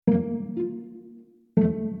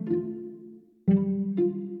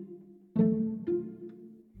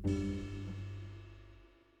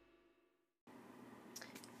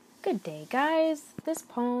Good day, guys. This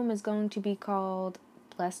poem is going to be called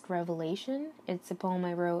Blessed Revelation. It's a poem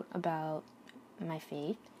I wrote about my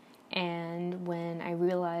faith, and when I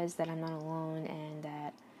realized that I'm not alone and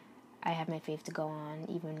that I have my faith to go on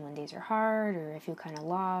even when days are hard or I feel kind of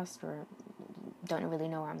lost or don't really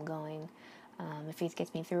know where I'm going, my faith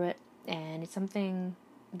gets me through it, and it's something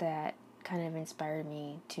that kind of inspired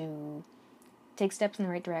me to take steps in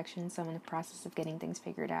the right direction. So I'm in the process of getting things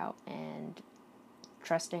figured out and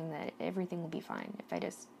trusting that everything will be fine if I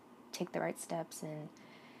just take the right steps and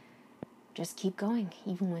just keep going,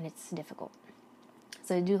 even when it's difficult.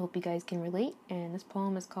 So I do hope you guys can relate, and this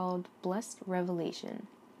poem is called Blessed Revelation.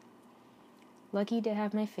 Lucky to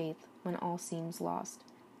have my faith when all seems lost.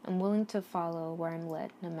 I'm willing to follow where I'm led,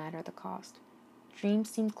 no matter the cost. Dreams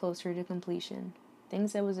seem closer to completion.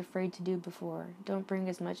 Things I was afraid to do before don't bring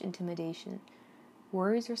as much intimidation.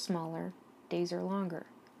 Worries are smaller, days are longer.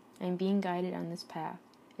 I am being guided on this path.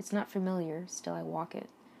 It's not familiar, still I walk it.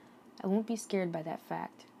 I won't be scared by that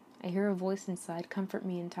fact. I hear a voice inside comfort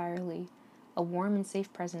me entirely. A warm and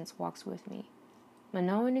safe presence walks with me. When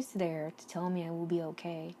no one is there to tell me I will be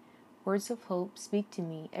okay, words of hope speak to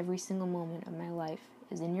me. Every single moment of my life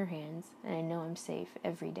is in your hands, and I know I'm safe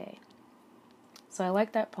every day. So I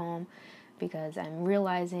like that poem because I'm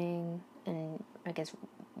realizing and I guess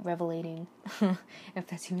revelating, if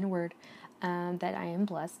that's even a word, that I am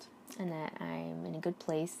blessed and that I'm in a good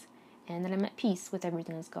place and that I'm at peace with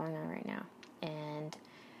everything that's going on right now. And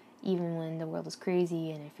even when the world is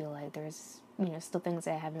crazy and I feel like there's, still things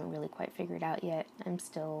I haven't really quite figured out yet, I'm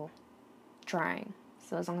still trying.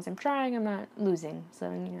 So as long as I'm trying, I'm not losing. So,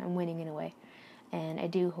 I'm winning in a way. And I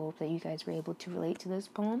do hope that you guys were able to relate to this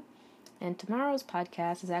poem. And tomorrow's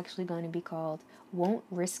podcast is actually going to be called Won't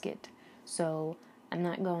Risk It. So I'm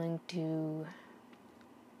not going to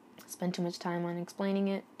spend too much time on explaining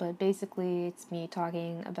it, but basically it's me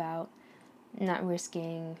talking about not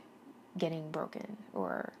risking getting broken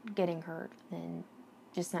or getting hurt and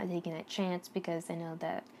just not taking that chance, because I know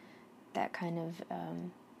that kind of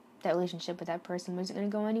that relationship with that person wasn't going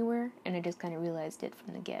to go anywhere, and I just kind of realized it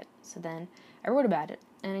from the get. So then I wrote about it,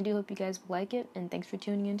 and I do hope you guys will like it, and thanks for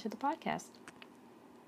tuning into the podcast.